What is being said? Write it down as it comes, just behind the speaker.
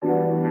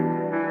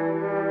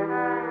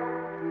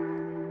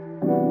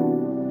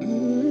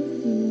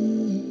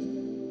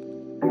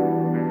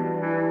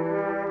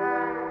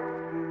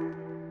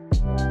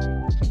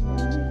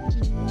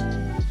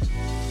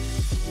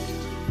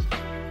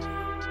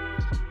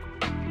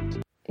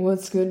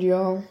What's good,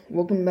 y'all?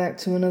 Welcome back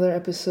to another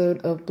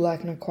episode of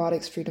Black and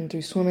Aquatics Freedom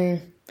Through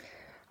Swimming.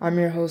 I'm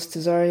your host,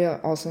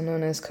 Tazaria, also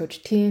known as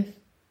Coach T,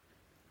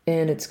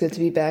 and it's good to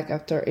be back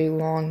after a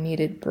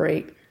long-needed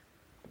break.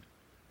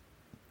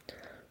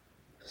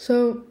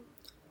 So,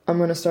 I'm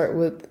going to start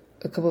with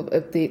a couple of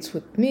updates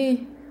with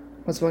me,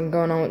 what's been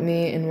going on with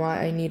me, and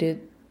why I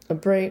needed a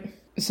break.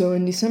 So,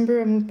 in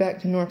December, I moved back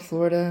to North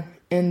Florida,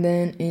 and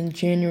then in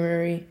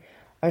January,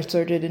 I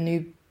started a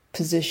new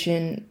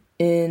position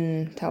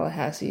in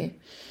Tallahassee.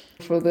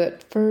 For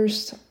that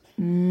first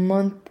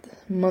month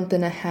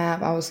and a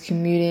half, I was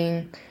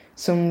commuting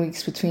some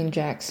weeks between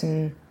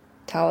Jackson,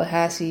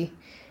 Tallahassee,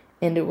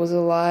 and it was a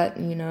lot,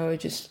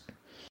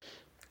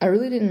 I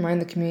really didn't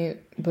mind the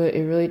commute, but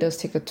it really does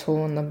take a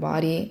toll on the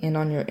body and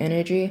on your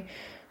energy.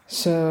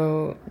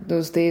 So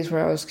those days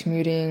where I was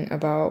commuting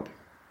about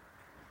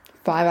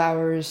 5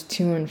 hours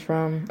to and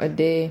from a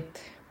day,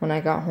 when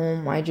I got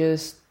home, I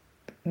just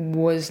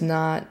was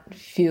not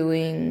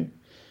feeling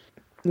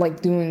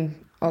like doing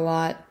a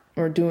lot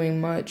or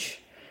doing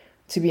much,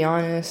 to be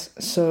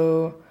honest.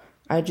 So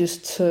I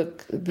just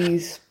took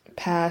these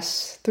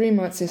past 3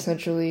 months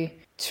essentially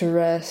to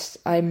rest.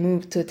 I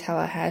moved to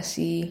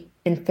Tallahassee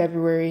in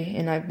February,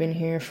 and I've been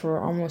here for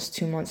almost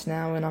 2 months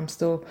now, and I'm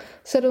still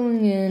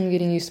settling in,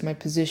 getting used to my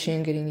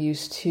position, getting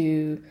used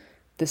to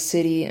the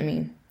city. I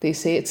mean, they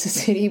say it's a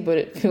city, but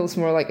it feels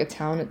more like a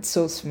town. It's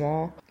so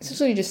small.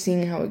 Essentially just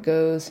seeing how it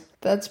goes.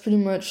 That's pretty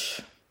much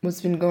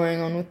what's been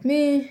going on with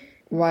me,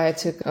 why I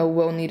took a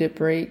well-needed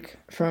break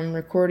from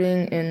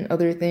recording and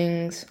other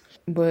things,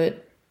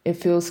 but it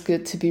feels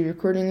good to be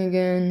recording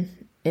again,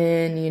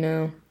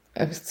 and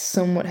I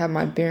somewhat have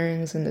my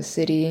bearings in the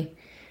city,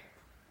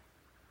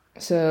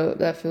 so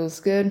that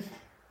feels good.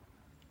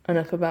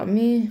 Enough about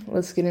me.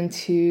 Let's get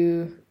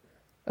into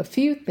a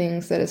few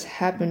things that has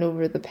happened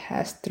over the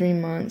past 3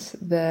 months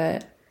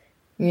that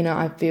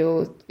I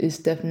feel is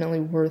definitely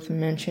worth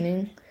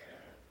mentioning.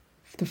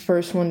 The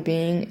first one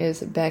being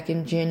is back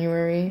in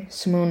January,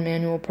 Simone and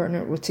Manuel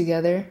partnered with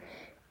together,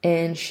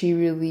 and she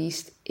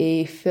released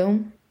a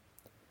film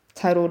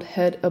titled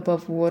Head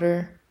Above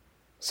Water,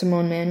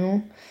 Simone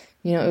Manuel.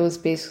 It was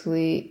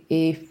basically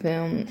a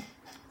film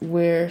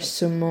where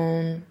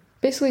Simone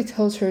basically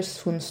tells her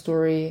swim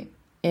story,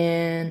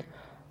 and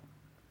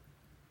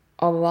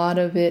a lot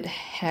of it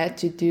had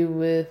to do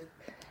with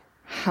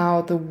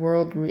how the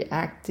world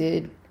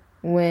reacted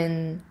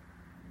when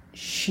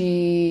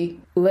she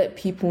let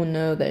people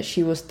know that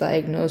she was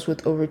diagnosed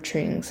with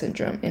overtraining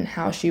syndrome and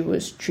how she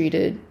was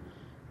treated,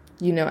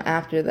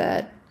 after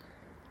that.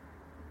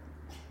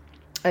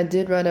 I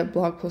did write a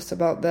blog post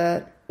about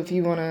that. If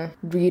you want to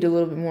read a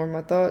little bit more of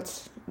my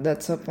thoughts,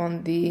 that's up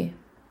on the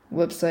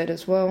website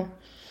as well.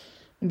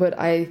 But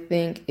I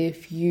think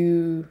if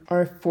you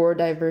are for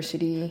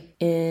diversity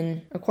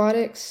in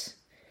aquatics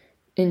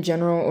in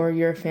general, or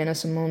you're a fan of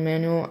Simone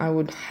Manuel, I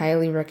would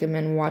highly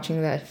recommend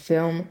watching that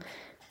film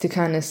to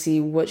kind of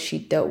see what she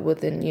dealt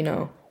with and,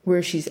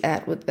 where she's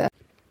at with that.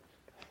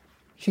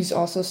 She's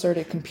also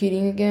started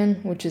competing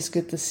again, which is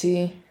good to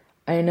see.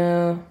 I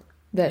know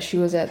that she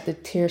was at the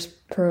Tiers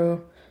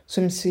Pro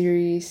Swim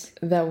Series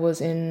that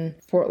was in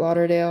Fort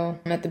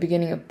Lauderdale at the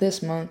beginning of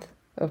this month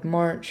of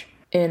March,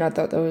 and I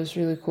thought that was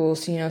really cool,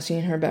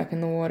 seeing her back in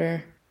the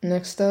water.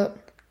 Next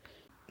up,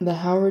 the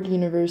Howard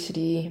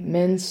University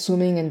men's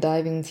swimming and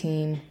diving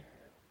team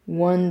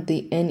won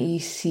the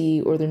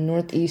NEC, or the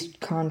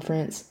Northeast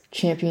Conference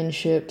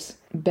Championships,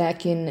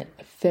 back in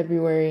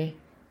February.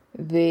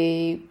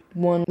 They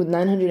won with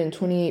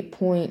 928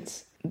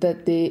 points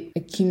that they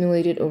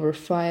accumulated over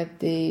 5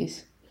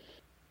 days.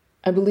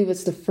 I believe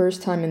it's the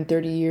first time in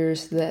 30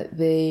 years that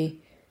they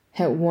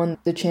had won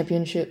the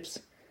championships,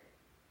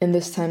 and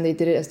this time they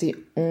did it as the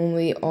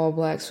only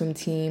all-black swim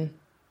team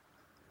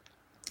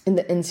in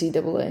the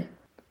NCAA.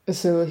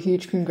 So a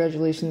huge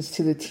congratulations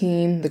to the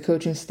team, the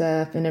coaching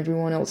staff, and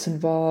everyone else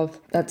involved.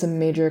 That's a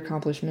major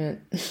accomplishment.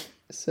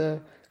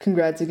 So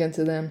congrats again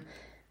to them.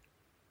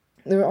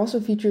 They were also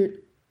featured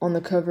on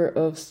the cover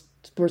of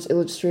Sports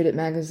Illustrated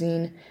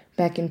magazine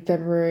back in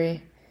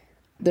February.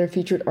 Their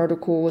featured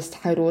article was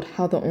titled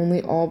How the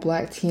Only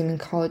All-Black Team in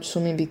College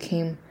Swimming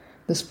Became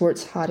the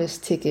Sport's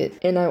Hottest Ticket.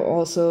 And I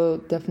also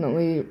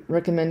definitely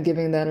recommend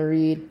giving that a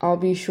read. I'll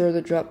be sure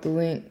to drop the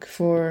link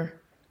for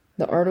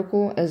the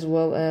article as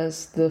well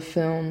as the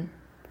film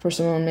for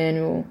Simone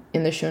Manuel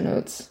in the show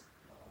notes.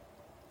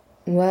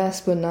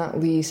 Last but not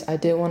least, I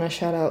did want to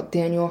shout out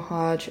Daniel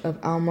Hodge of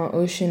Alma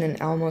Ocean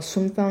and Alma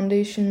Swim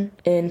Foundation,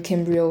 and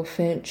Kimbriel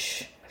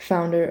Finch,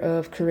 founder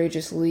of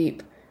Courageous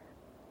Leap.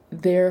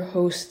 They're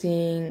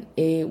hosting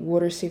a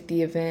water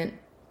safety event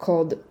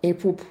called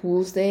April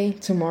Pools Day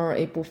tomorrow,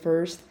 April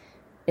 1st,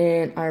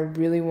 and I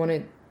really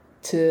wanted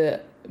to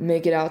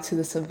make it out to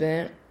this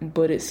event,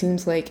 but it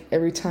seems like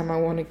every time I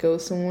want to go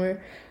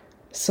somewhere,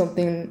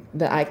 something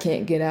that I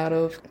can't get out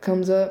of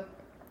comes up.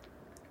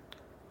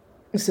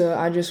 So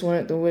I just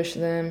wanted to wish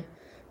them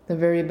the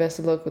very best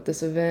of luck with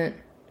this event.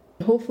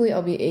 Hopefully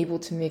I'll be able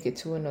to make it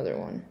to another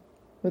one.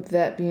 With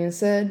that being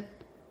said,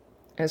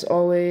 As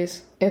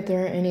always, if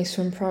there are any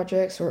swim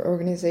projects or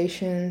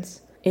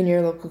organizations in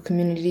your local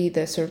community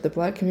that serve the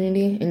Black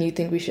community and you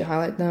think we should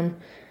highlight them,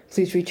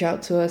 please reach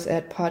out to us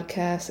at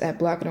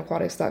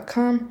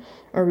podcast@blackandaquatics.com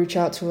or reach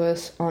out to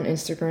us on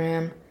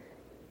Instagram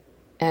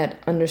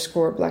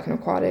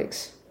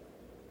 @_blackandaquatics.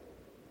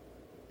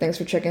 Thanks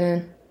for checking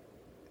in.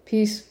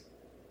 Peace.